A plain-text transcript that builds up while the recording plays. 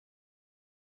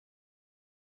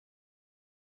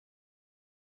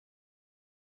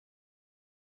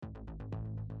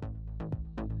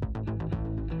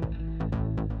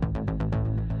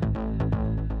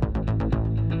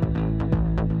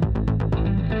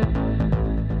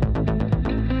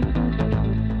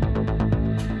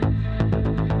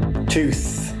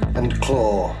Tooth and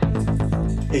Claw,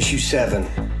 Issue 7,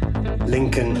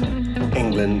 Lincoln,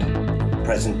 England,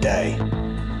 present day.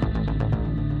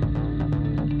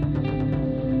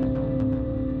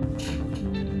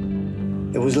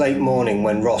 It was late morning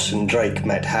when Ross and Drake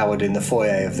met Howard in the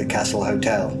foyer of the Castle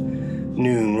Hotel,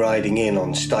 noon riding in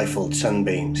on stifled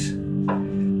sunbeams.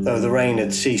 Though the rain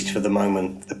had ceased for the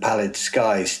moment, the pallid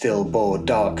sky still bore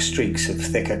dark streaks of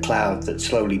thicker cloud that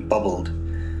slowly bubbled,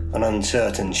 an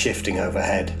uncertain shifting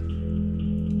overhead.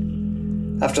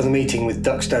 After the meeting with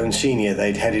Duckstone Sr.,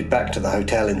 they'd headed back to the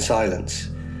hotel in silence,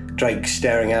 Drake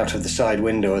staring out of the side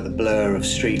window at the blur of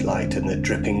streetlight and the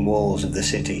dripping walls of the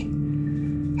city.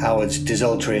 Howard's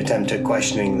desultory attempt at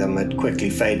questioning them had quickly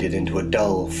faded into a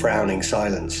dull, frowning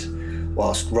silence,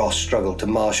 whilst Ross struggled to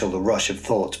marshal the rush of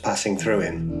thoughts passing through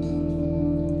him.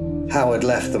 Howard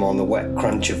left them on the wet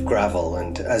crunch of gravel,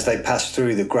 and as they passed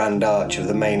through the grand arch of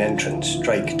the main entrance,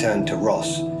 Drake turned to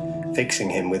Ross, fixing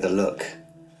him with a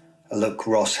look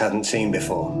Ross hadn't seen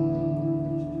before.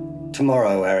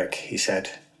 "Tomorrow, Eric," he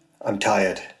said. "I'm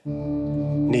tired.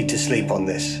 Need to sleep on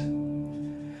this.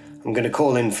 I'm going to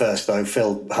call in first, though,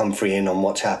 fill Humphrey in on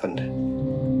what's happened."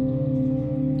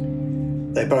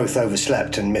 They both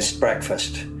overslept and missed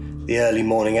breakfast, the early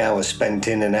morning hours spent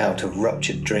in and out of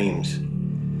ruptured dreams.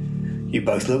 "You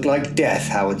both look like death,"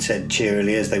 Howard said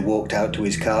cheerily as they walked out to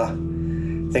his car.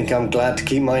 "Think I'm glad to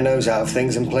keep my nose out of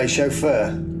things and play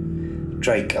chauffeur?"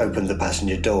 Drake opened the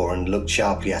passenger door and looked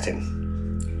sharply at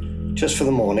him. "Just for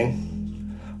the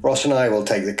morning. Ross and I will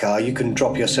take the car. You can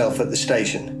drop yourself at the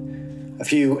station. A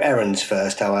few errands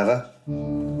first, however."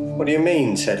 "What do you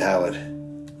mean?" said Howard.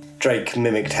 Drake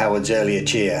mimicked Howard's earlier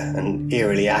cheer, an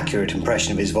eerily accurate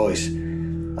impression of his voice.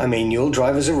 "I mean, you'll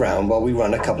drive us around while we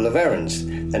run a couple of errands,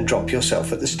 then drop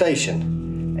yourself at the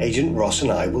station. Agent Ross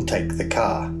and I will take the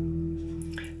car."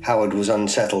 Howard was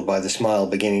unsettled by the smile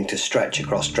beginning to stretch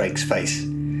across Drake's face.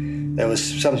 There was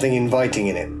something inviting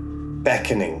in it,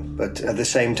 beckoning, but at the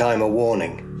same time a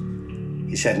warning.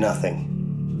 He said nothing.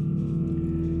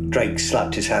 Drake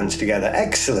slapped his hands together.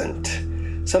 "Excellent!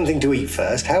 Something to eat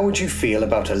first. How would you feel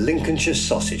about a Lincolnshire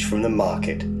sausage from the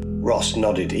market?" Ross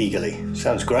nodded eagerly.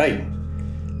 "Sounds great."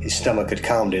 His stomach had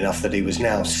calmed enough that he was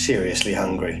now seriously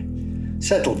hungry.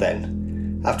 "Settled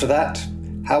then. After that,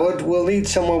 Howard, we'll need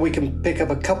somewhere we can pick up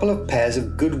a couple of pairs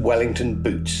of good Wellington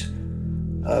boots."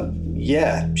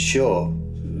 Yeah, sure.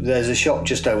 There's a shop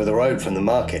just over the road from the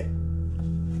market."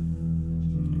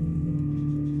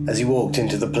 As he walked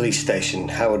into the police station,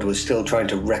 Howard was still trying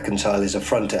to reconcile his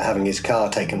affront at having his car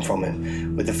taken from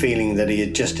him with the feeling that he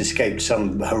had just escaped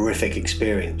some horrific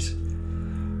experience.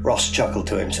 Ross chuckled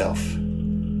to himself.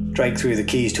 Drake threw the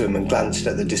keys to him and glanced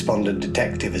at the despondent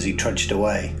detective as he trudged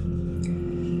away.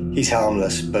 "He's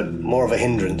harmless, but more of a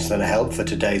hindrance than a help for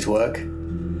today's work.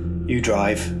 You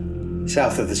drive.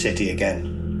 South of the city again."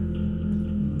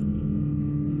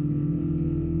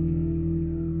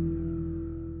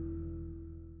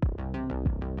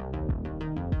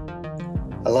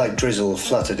 A light drizzle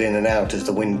fluttered in and out as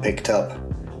the wind picked up,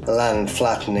 the land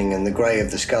flattening and the grey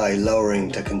of the sky lowering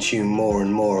to consume more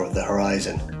and more of the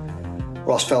horizon.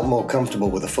 Ross felt more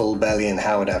comfortable with a full belly and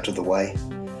Howard out of the way.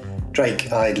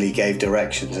 Drake idly gave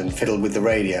directions and fiddled with the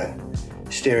radio,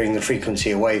 steering the frequency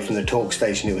away from the talk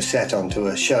station it was set on to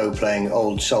a show playing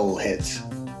old soul hits.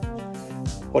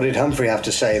 "What did Humphrey have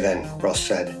to say then?" Ross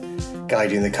said,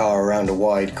 guiding the car around a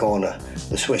wide corner,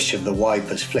 the swish of the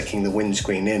wipers flicking the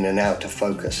windscreen in and out of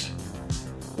focus.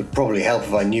 "Would probably help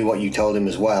if I knew what you told him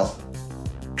as well."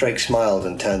 Drake smiled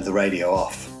and turned the radio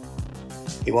off.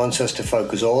 "He wants us to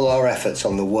focus all our efforts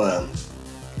on the worm."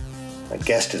 "I'd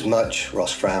guessed as much,"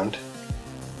 Ross frowned.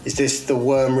 "Is this the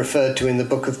worm referred to in the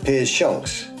Book of Piers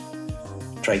Shonks?"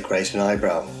 Drake raised an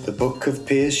eyebrow. "The Book of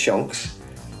Piers Shonks?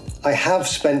 I have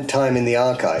spent time in the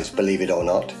archives, believe it or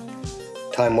not.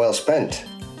 Time well spent.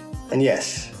 And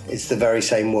yes, it's the very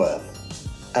same worm.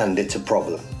 And it's a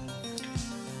problem."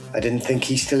 "I didn't think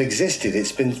he still existed.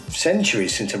 It's been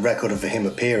centuries since a record of him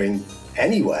appearing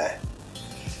anywhere."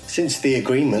 "Since the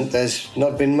agreement, there's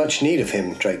not been much need of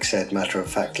him," Drake said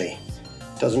matter-of-factly.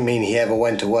 "Doesn't mean he ever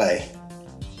went away."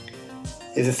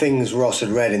 If the things Ross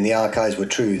had read in the archives were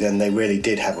true, then they really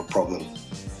did have a problem.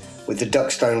 With the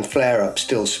Duckstone flare-up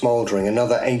still smouldering,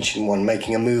 another ancient one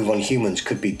making a move on humans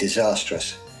could be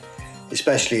disastrous,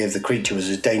 especially if the creature was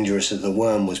as dangerous as the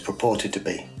worm was purported to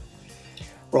be.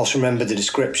 Ross remembered the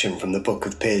description from the Book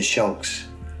of Piers Shonks.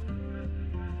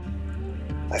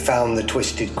 "I found the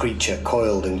twisted creature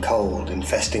coiled and cold,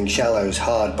 infesting shallows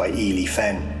hard by Ely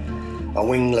Fen. A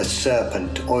wingless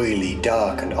serpent, oily,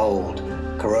 dark and old,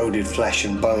 corroded flesh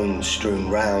and bones strewn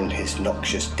round his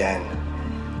noxious den.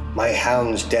 My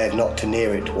hounds dared not to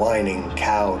near it, whining,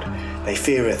 cowed. They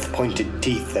feareth pointed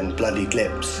teeth and bloodied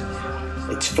lips.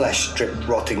 Its flesh dripped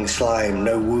rotting slime,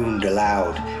 no wound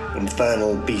allowed,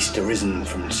 infernal beast arisen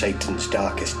from Satan's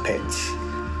darkest pits.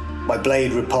 My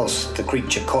blade repulsed, the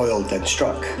creature coiled, then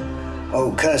struck.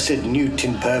 O cursed newt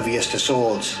impervious to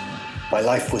swords! My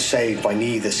life was saved by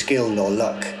neither skill nor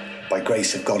luck. By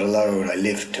grace of God alone I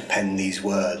lived to pen these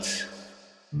words.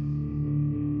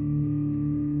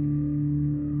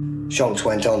 Shonks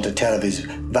went on to tell of his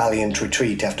valiant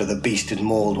retreat after the beast had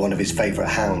mauled one of his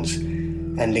favourite hounds,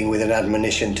 ending with an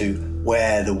admonition to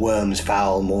wear the worm's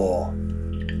foul maw.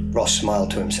 Ross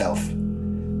smiled to himself.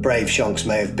 Brave Shonks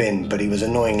may have been, but he was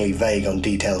annoyingly vague on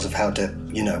details of how to,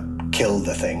 kill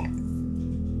the thing.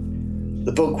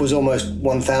 The book was almost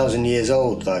 1,000 years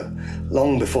old, though,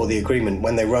 long before the agreement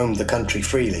when they roamed the country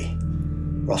freely.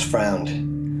 Ross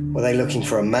frowned. Were they looking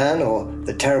for a man or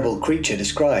the terrible creature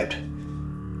described?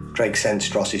 Drake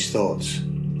sensed Ross's thoughts.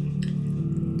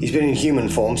 He's been in human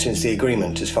form since the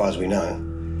agreement, as far as we know.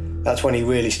 That's when he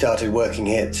really started working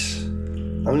hits.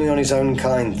 Only on his own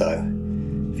kind, though.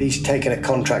 If he's taken a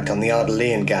contract on the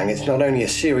Ardalean gang, it's not only a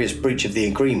serious breach of the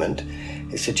agreement,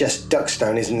 it suggests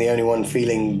Duckstone isn't the only one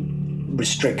feeling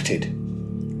restricted.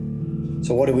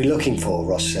 So what are we looking for?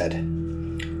 Ross said.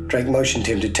 Drake motioned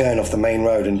him to turn off the main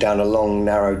road and down a long,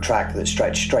 narrow track that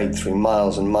stretched straight through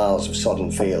miles and miles of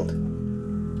sodden field.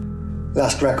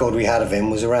 Last record we had of him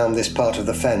was around this part of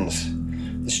the fens.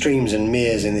 The streams and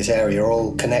meres in this area are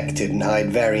all connected and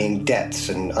hide varying depths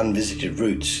and unvisited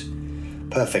routes.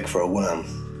 Perfect for a worm.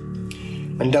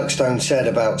 And Duckstone said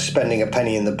about spending a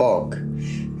penny in the bog.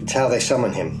 It's how they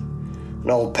summon him. An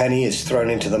old penny is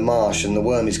thrown into the marsh and the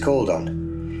worm is called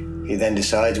on. He then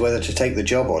decides whether to take the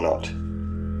job or not.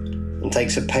 And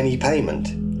takes a penny payment.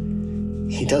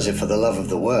 He does it for the love of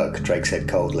the work, Drake said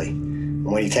coldly. And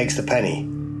when he takes the penny,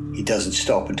 he doesn't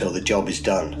stop until the job is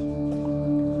done.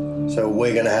 So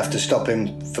we're going to have to stop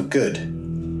him for good.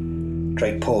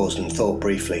 Drake paused and thought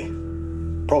briefly.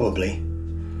 Probably.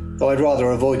 Though I'd rather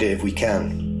avoid it if we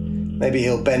can. Maybe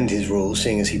he'll bend his rules,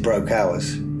 seeing as he broke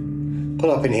ours.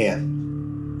 Pull up in here.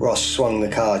 Ross swung the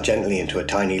car gently into a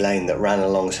tiny lane that ran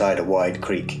alongside a wide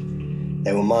creek.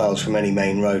 They were miles from any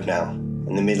main road now,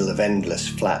 in the middle of endless,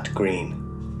 flat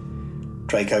green.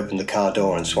 Drake opened the car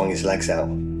door and swung his legs out.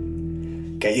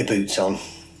 Get your boots on.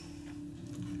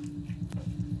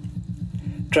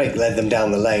 Drake led them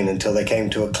down the lane until they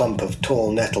came to a clump of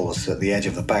tall nettles at the edge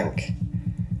of the bank.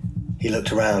 He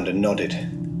looked around and nodded.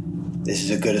 This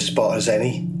is as good a spot as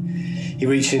any. He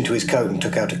reached into his coat and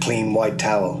took out a clean white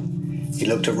towel. He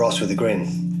looked at Ross with a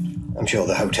grin. I'm sure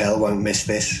the hotel won't miss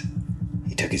this.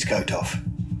 He took his coat off.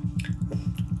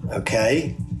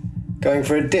 Okay. Going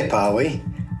for a dip, are we?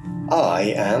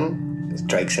 I am,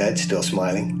 Drake said, still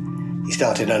smiling. He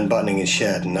started unbuttoning his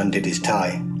shirt and undid his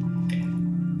tie.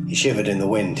 He shivered in the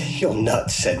wind. You're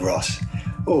nuts, said Ross.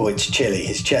 Oh, it's chilly.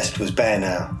 His chest was bare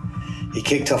now. He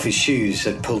kicked off his shoes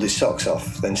and pulled his socks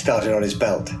off, then started on his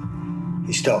belt.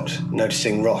 He stopped,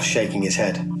 noticing Ross shaking his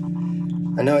head.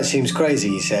 I know it seems crazy,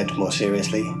 he said, more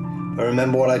seriously, but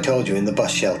remember what I told you in the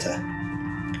bus shelter.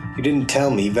 You didn't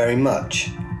tell me very much.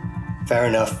 Fair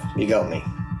enough, you got me.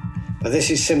 But this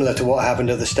is similar to what happened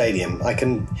at the stadium. I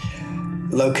can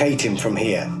locate him from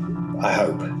here, I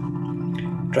hope.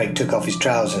 Drake took off his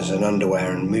trousers and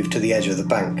underwear and moved to the edge of the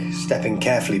bank, stepping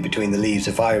carefully between the leaves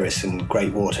of iris and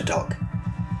great water dock.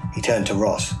 He turned to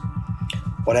Ross.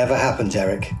 Whatever happens,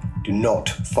 Eric, do not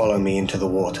follow me into the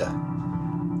water.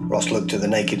 Ross looked at the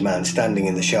naked man standing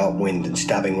in the sharp wind and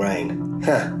stabbing rain.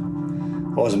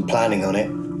 I wasn't planning on it.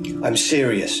 I'm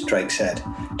serious, Drake said,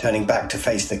 turning back to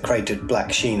face the cratered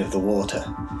black sheen of the water.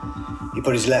 He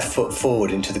put his left foot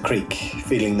forward into the creek,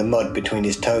 feeling the mud between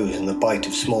his toes and the bite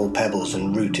of small pebbles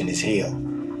and root in his heel.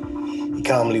 He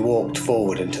calmly walked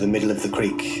forward into the middle of the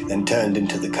creek, then turned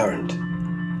into the current.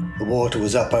 The water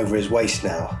was up over his waist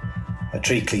now, a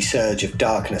treacly surge of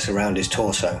darkness around his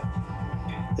torso.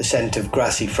 The scent of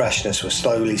grassy freshness was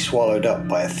slowly swallowed up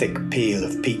by a thick peel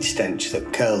of peat stench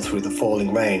that curled through the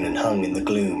falling rain and hung in the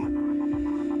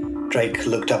gloom. Drake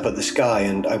looked up at the sky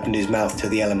and opened his mouth to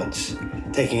the elements,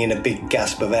 taking in a big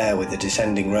gasp of air with the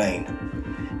descending rain.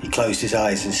 He closed his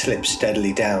eyes and slipped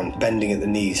steadily down, bending at the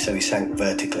knees so he sank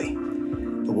vertically.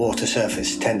 The water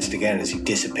surface tensed again as he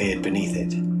disappeared beneath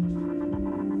it.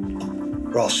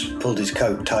 Ross pulled his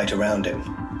coat tight around him.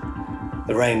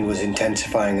 The rain was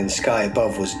intensifying and the sky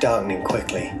above was darkening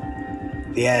quickly.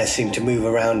 The air seemed to move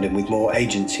around him with more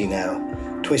agency now,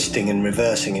 twisting and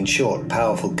reversing in short,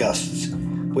 powerful gusts,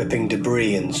 whipping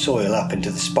debris and soil up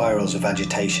into the spirals of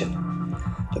agitation.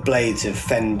 The blades of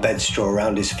fen bedstraw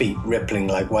around his feet rippling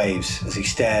like waves as he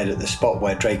stared at the spot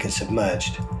where Drake had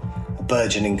submerged. A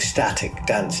burgeoning static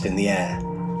danced in the air.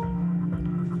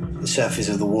 The surface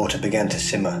of the water began to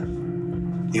simmer.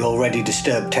 The already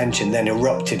disturbed tension then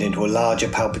erupted into larger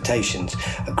palpitations,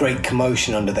 a great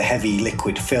commotion under the heavy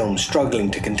liquid film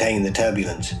struggling to contain the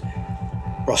turbulence.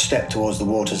 Ross stepped towards the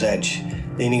water's edge,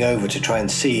 leaning over to try and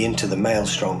see into the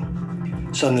maelstrom.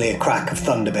 Suddenly a crack of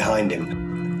thunder behind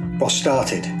him. Ross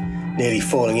started, nearly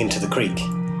falling into the creek.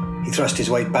 He thrust his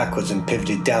weight backwards and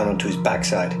pivoted down onto his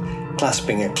backside,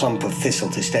 clasping a clump of thistle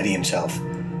to steady himself.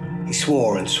 He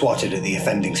swore and swatted at the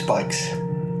offending spikes.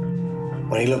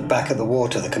 When he looked back at the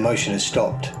water, the commotion had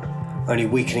stopped. Only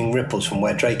weakening ripples from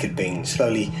where Drake had been,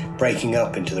 slowly breaking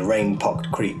up into the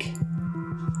rain-pocked creek.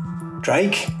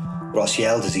 "Drake?" Ross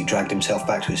yelled as he dragged himself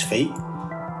back to his feet.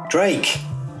 "Drake!"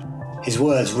 His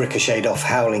words ricocheted off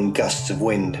howling gusts of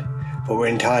wind, but were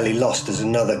entirely lost as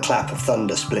another clap of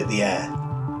thunder split the air.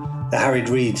 The harried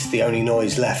reeds, the only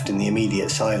noise left in the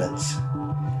immediate silence.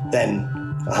 Then,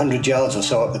 100 yards or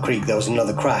so up the creek, there was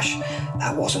another crash.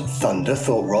 That wasn't thunder,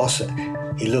 thought Ross.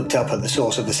 He looked up at the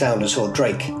source of the sound and saw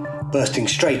Drake, bursting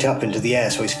straight up into the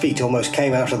air so his feet almost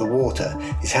came out of the water,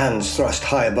 his hands thrust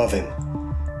high above him.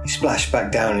 He splashed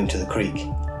back down into the creek.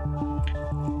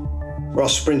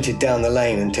 Ross sprinted down the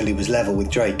lane until he was level with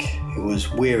Drake, who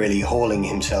was wearily hauling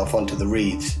himself onto the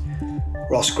reeds.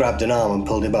 Ross grabbed an arm and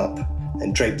pulled him up,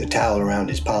 then draped the towel around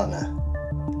his partner.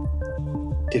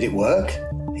 "Did it work?"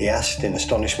 he asked in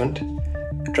astonishment.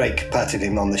 Drake patted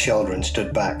him on the shoulder and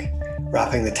stood back,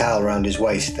 wrapping the towel around his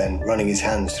waist, then running his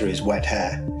hands through his wet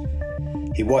hair.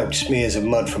 He wiped smears of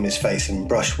mud from his face and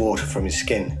brushed water from his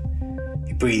skin.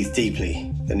 He breathed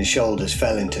deeply, then his shoulders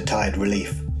fell into tired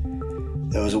relief.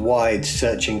 There was a wide,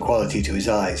 searching quality to his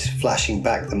eyes, flashing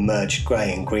back the merged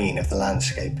grey and green of the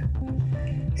landscape.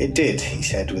 "It did," he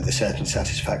said with a certain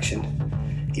satisfaction.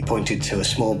 He pointed to a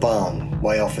small barn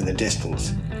way off in the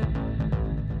distance.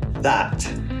 "That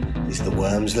is the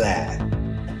Worm's Lair."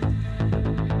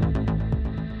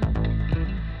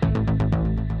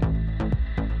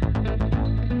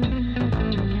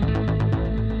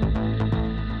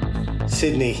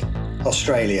 Sydney,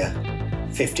 Australia,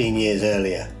 15 years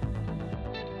earlier.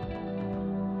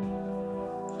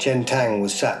 Chen Tang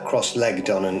was sat cross-legged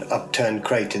on an upturned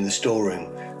crate in the storeroom,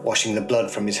 washing the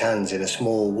blood from his hands in a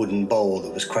small wooden bowl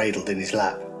that was cradled in his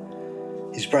lap.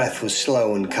 His breath was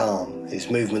slow and calm,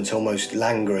 his movements almost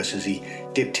languorous as he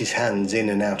dipped his hands in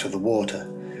and out of the water,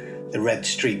 the red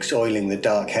streaks oiling the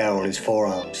dark hair on his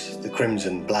forearms, the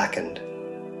crimson blackened.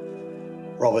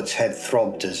 Robert's head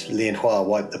throbbed as Lian Hua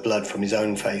wiped the blood from his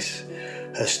own face,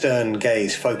 her stern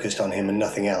gaze focused on him and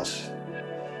nothing else.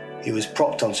 He was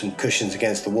propped on some cushions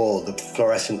against the wall, the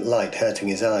fluorescent light hurting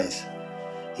his eyes.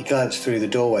 He glanced through the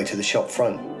doorway to the shop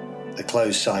front. The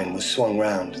closed sign was swung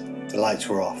round. The lights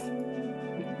were off.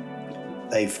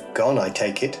 "They've gone, I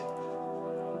take it?"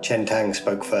 Chen Tang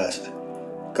spoke first.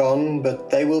 "Gone, but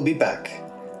they will be back.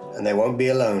 And they won't be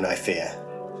alone, I fear."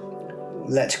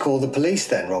 "Let's call the police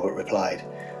then," Robert replied.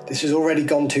 "This has already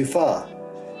gone too far."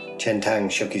 Chen Tang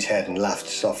shook his head and laughed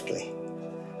softly.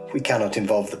 "We cannot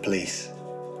involve the police.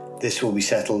 This will be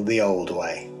settled the old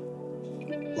way."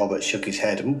 Robert shook his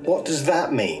head. "What does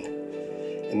that mean?"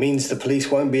 "It means the police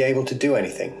won't be able to do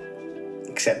anything,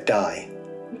 except die."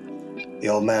 The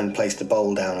old man placed the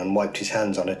bowl down and wiped his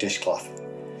hands on a dishcloth.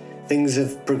 "Things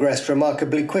have progressed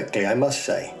remarkably quickly, I must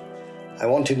say. I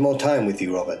wanted more time with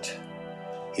you, Robert."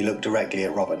 He looked directly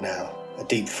at Robert now. A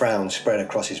deep frown spread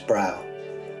across his brow.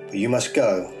 "But you must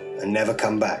go and never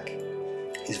come back."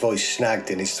 His voice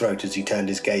snagged in his throat as he turned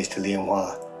his gaze to Lian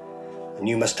Hua. "And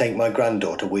you must take my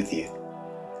granddaughter with you."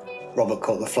 Robert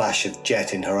caught the flash of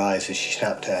jet in her eyes as she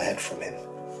snapped her head from him.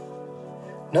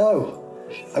 "No,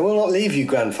 I will not leave you,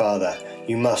 grandfather."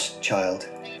 "You must, child.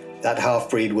 That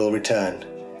half-breed will return."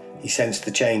 He sensed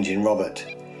the change in Robert.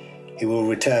 "He will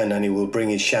return and he will bring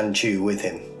his Shan Chu with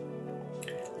him."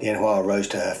 Lian Hua rose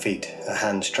to her feet, her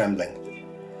hands trembling.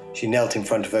 She knelt in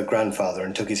front of her grandfather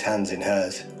and took his hands in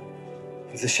hers.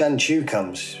 "If the Shan Chu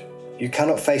comes, you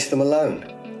cannot face them alone."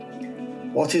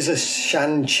 "What is a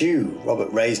Shan Chu?"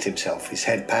 Robert raised himself, his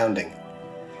head pounding.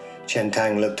 Chen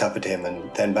Tang looked up at him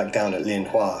and then back down at Lian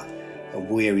Hua, a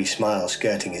weary smile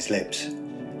skirting his lips.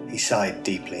 He sighed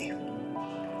deeply.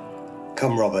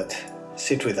 "Come, Robert,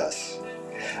 sit with us.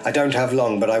 I don't have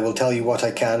long, but I will tell you what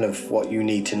I can of what you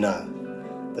need to know.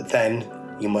 But then,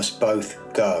 you must both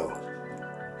go."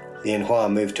 Lian Hua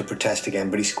moved to protest again,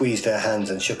 but he squeezed her hands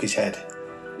and shook his head.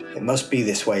 "It must be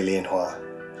this way, Lian Hua."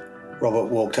 Robert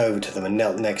walked over to them and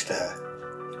knelt next to her.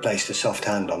 He placed a soft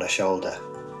hand on her shoulder.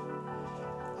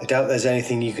 I doubt there's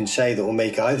anything you can say that will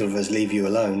make either of us leave you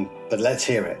alone, but let's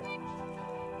hear it.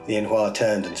 Lien Hua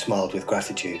turned and smiled with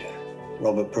gratitude,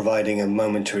 Robert providing a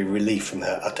momentary relief from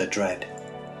her utter dread.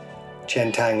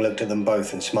 Chen Tang looked at them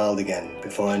both and smiled again,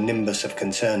 before a nimbus of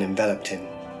concern enveloped him.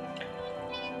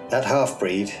 That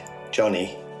half-breed,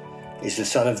 Johnny, is the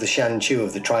son of the Shan Chu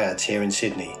of the Triads here in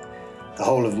Sydney, the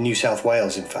whole of New South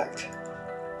Wales in fact.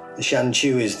 The Shan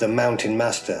Chu is the Mountain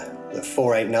Master, the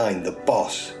 489, the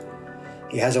boss.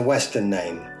 He has a Western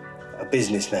name, a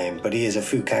business name, but he is a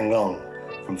Fukang Long,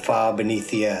 from far beneath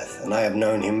the earth, and I have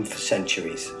known him for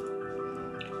centuries.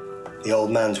 The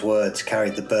old man's words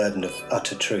carried the burden of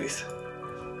utter truth.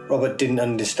 Robert didn't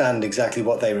understand exactly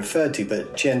what they referred to,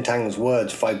 but Chen Tang's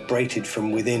words vibrated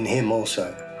from within him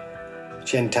also.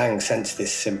 Chen Tang sensed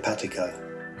this simpatico.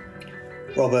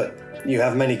 Robert, you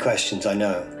have many questions, I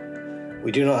know.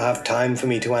 We do not have time for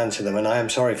me to answer them, and I am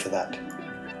sorry for that.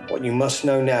 What you must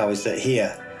know now is that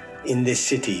here, in this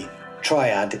city,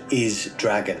 Triad is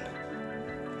dragon.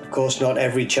 Of course, not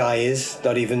every Chai is,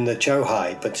 not even the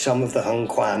Chohai, but some of the Hung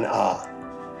Quan are.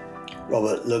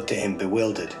 Robert looked at him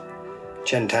bewildered.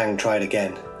 Chen Tang tried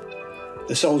again.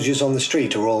 The soldiers on the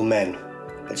street are all men,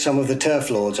 but some of the turf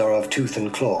lords are of tooth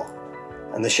and claw,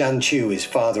 and the Shan Chu is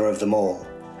father of them all.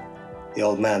 The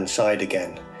old man sighed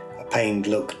again, a pained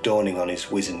look dawning on his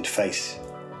wizened face.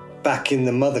 Back in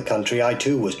the mother country I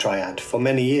too was Triad for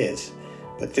many years,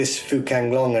 but this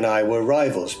Fukang Long and I were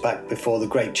rivals back before the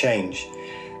Great Change,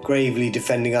 gravely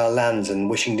defending our lands and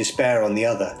wishing despair on the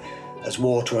other, as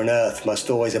water and earth must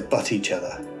always abut each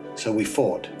other, so we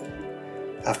fought.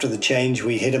 After the change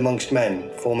we hid amongst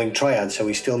men, forming Triad so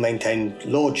we still maintained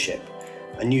lordship,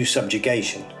 a new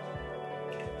subjugation.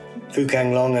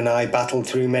 Fukang Long and I battled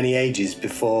through many ages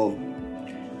before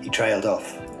he trailed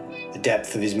off, the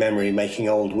depth of his memory making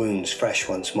old wounds fresh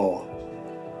once more.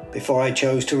 Before I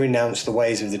chose to renounce the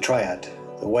ways of the Triad,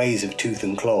 the ways of tooth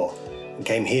and claw, and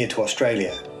came here to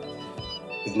Australia,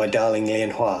 with my darling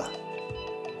Lien Hua.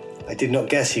 I did not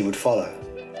guess he would follow.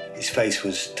 His face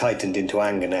was tightened into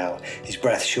anger now, his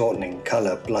breath shortening,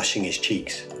 colour blushing his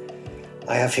cheeks.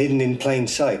 I have hidden in plain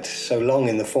sight, so long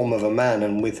in the form of a man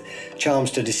and with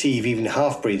charms to deceive even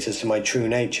half-breeds as to my true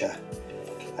nature.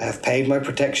 I have paid my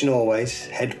protection always,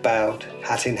 head bowed,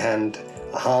 hat in hand,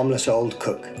 a harmless old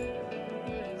cook.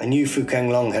 I knew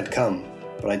Fukang Long had come,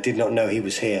 but I did not know he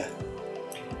was here.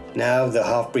 Now the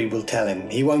half-breed will tell him.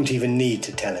 He won't even need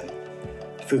to tell him.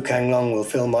 Fukang Long will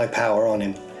feel my power on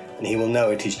him, and he will know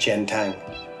it is Chen Tang.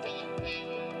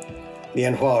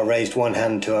 Lien Hua raised one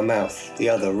hand to her mouth, the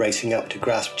other racing up to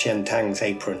grasp Chen Tang's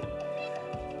apron.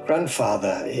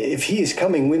 Grandfather, if he is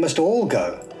coming, we must all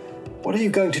go. What are you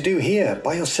going to do here,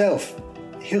 by yourself?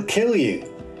 He'll kill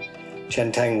you.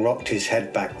 Chen Tang rocked his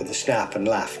head back with a snap and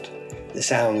laughed, the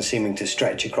sound seeming to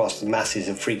stretch across the masses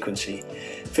of frequency,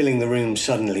 filling the room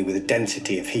suddenly with a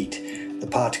density of heat, the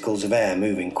particles of air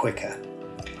moving quicker.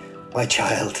 My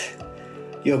child,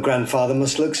 your grandfather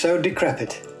must look so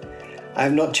decrepit. I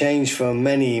have not changed for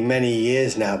many, many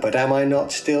years now, but am I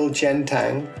not still Chen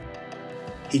Tang?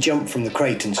 He jumped from the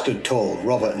crate and stood tall,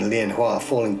 Robert and Lien Hua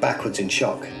falling backwards in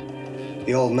shock.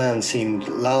 The old man seemed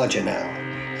larger now,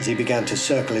 as he began to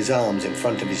circle his arms in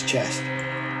front of his chest.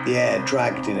 The air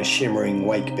dragged in a shimmering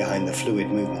wake behind the fluid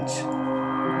movements.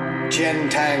 Chen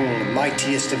Tang,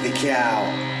 mightiest of the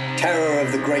Kiao, terror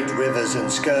of the great rivers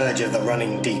and scourge of the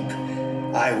running deep.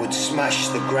 I would smash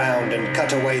the ground and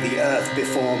cut away the earth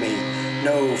before me.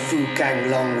 No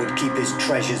Fukang Long would keep his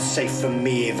treasures safe from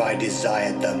me if I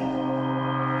desired them.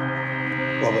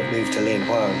 Robert moved to Lien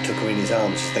Hua and took her in his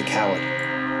arms as they cowered.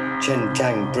 Chen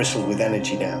Tang bristled with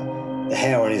energy now. The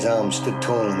hair on his arms stood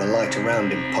tall and the light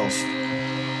around him pulsed.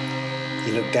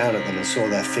 He looked down at them and saw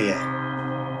their fear.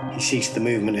 He ceased the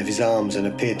movement of his arms and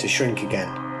appeared to shrink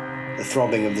again, the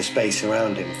throbbing of the space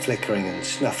around him flickering and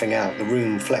snuffing out, the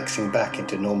room flexing back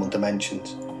into normal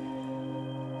dimensions.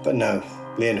 But no,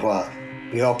 Lien Hua,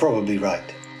 you are probably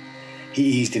right. He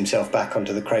eased himself back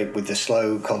onto the crate with the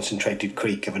slow, concentrated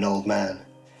creak of an old man.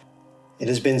 It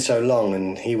has been so long,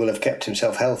 and he will have kept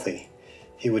himself healthy.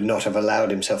 He would not have allowed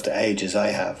himself to age as I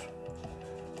have.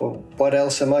 Well, what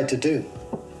else am I to do?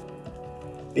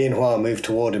 Lien Hua moved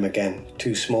toward him again,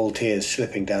 two small tears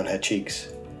slipping down her cheeks.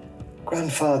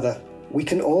 Grandfather, we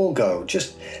can all go.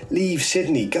 Just leave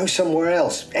Sydney, go somewhere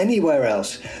else, anywhere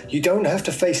else. You don't have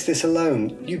to face this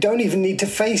alone. You don't even need to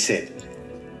face it.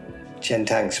 Chen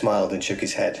Tang smiled and shook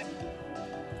his head.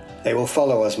 They will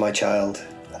follow us, my child,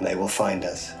 and they will find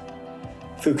us.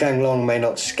 Fukang Long may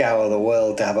not scour the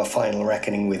world to have a final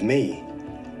reckoning with me,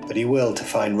 but he will to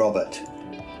find Robert.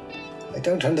 I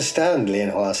don't understand, Lien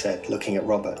Hua said, looking at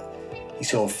Robert. He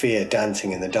saw fear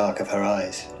dancing in the dark of her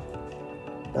eyes.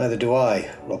 "Neither do I,"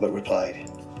 Robert replied.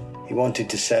 He wanted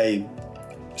to say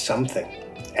something,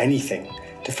 anything,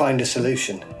 to find a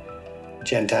solution.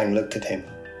 Chen Tang looked at him.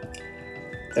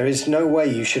 "There is no way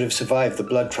you should have survived the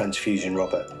blood transfusion,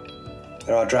 Robert.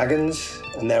 There are dragons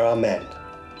and there are men.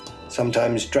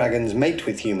 Sometimes dragons mate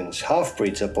with humans.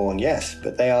 Half-breeds are born, yes,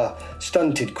 but they are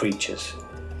stunted creatures.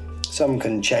 Some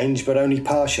can change, but only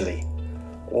partially.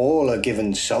 All are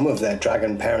given some of their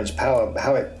dragon parents' power.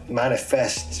 How it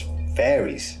manifests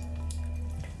varies.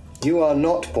 You are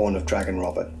not born of dragon,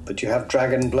 Robert, but you have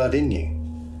dragon blood in you.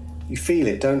 You feel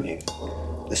it, don't you?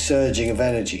 The surging of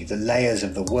energy, the layers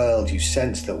of the world you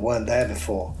sense that weren't there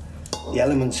before, the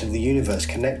elements of the universe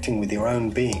connecting with your own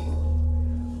being."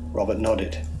 Robert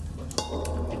nodded.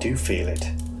 "I do feel it.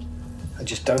 I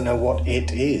just don't know what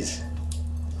it is."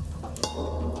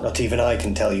 "Not even I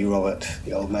can tell you, Robert,"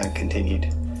 the old man continued.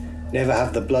 "Never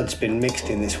have the bloods been mixed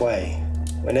in this way.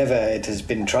 Whenever it has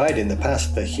been tried in the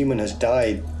past, the human has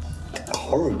died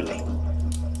horribly.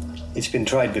 It's been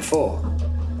tried before."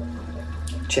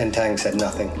 Chen Tang said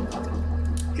nothing.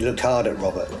 He looked hard at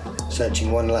Robert,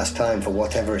 searching one last time for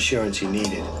whatever assurance he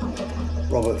needed.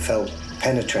 Robert felt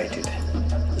penetrated,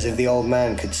 as if the old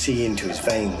man could see into his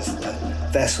veins, the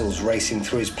vessels racing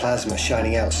through his plasma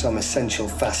shining out some essential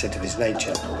facet of his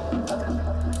nature.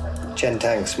 Chen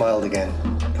Tang smiled again,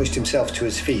 pushed himself to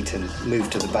his feet and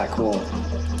moved to the back wall.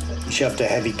 He shoved a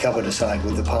heavy cupboard aside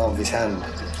with the palm of his hand,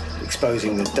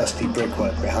 exposing the dusty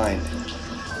brickwork behind.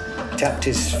 He tapped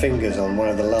his fingers on one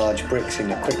of the large bricks in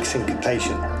a quick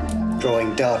syncopation,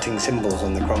 drawing darting symbols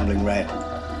on the crumbling red.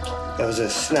 There was a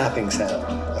snapping sound.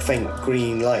 A faint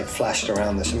green light flashed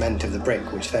around the cement of the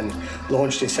brick, which then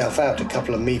launched itself out a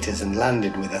couple of meters and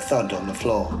landed with a thud on the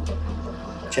floor.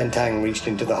 Chen Tang reached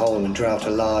into the hole and drew out a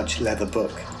large leather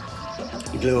book.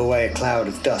 He blew away a cloud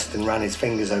of dust and ran his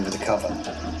fingers over the cover.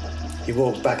 He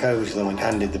walked back over to them and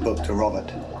handed the book to Robert.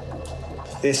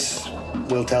 "This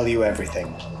will tell you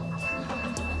everything."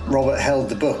 Robert held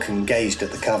the book and gazed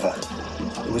at the cover.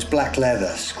 It was black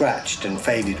leather, scratched and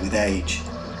faded with age.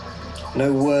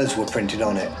 No words were printed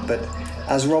on it, but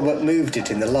as Robert moved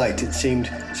it in the light, it seemed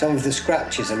some of the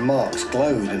scratches and marks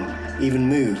glowed and even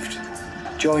moved,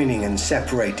 joining and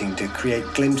separating to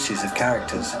create glimpses of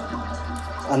characters.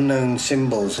 Unknown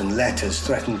symbols and letters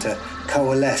threatened to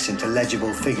coalesce into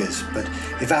legible figures, but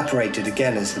evaporated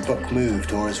again as the book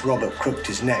moved or as Robert crooked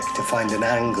his neck to find an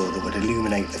angle that would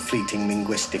illuminate the fleeting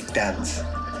linguistic dance.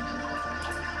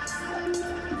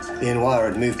 The Anwar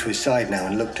had moved to his side now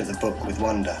and looked at the book with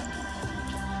wonder.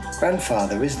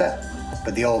 "Grandfather, is that—"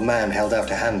 But the old man held out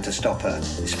a hand to stop her,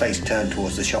 his face turned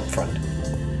towards the shop front.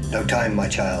 "No time, my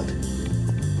child.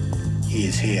 He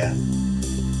is here."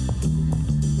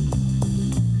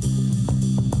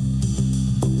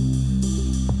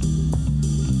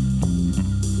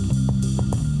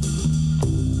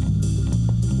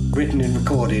 Written and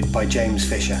recorded by James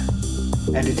Fisher.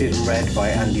 Edited and read by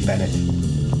Andy Bennett.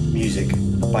 Music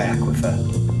by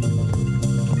Aquifer.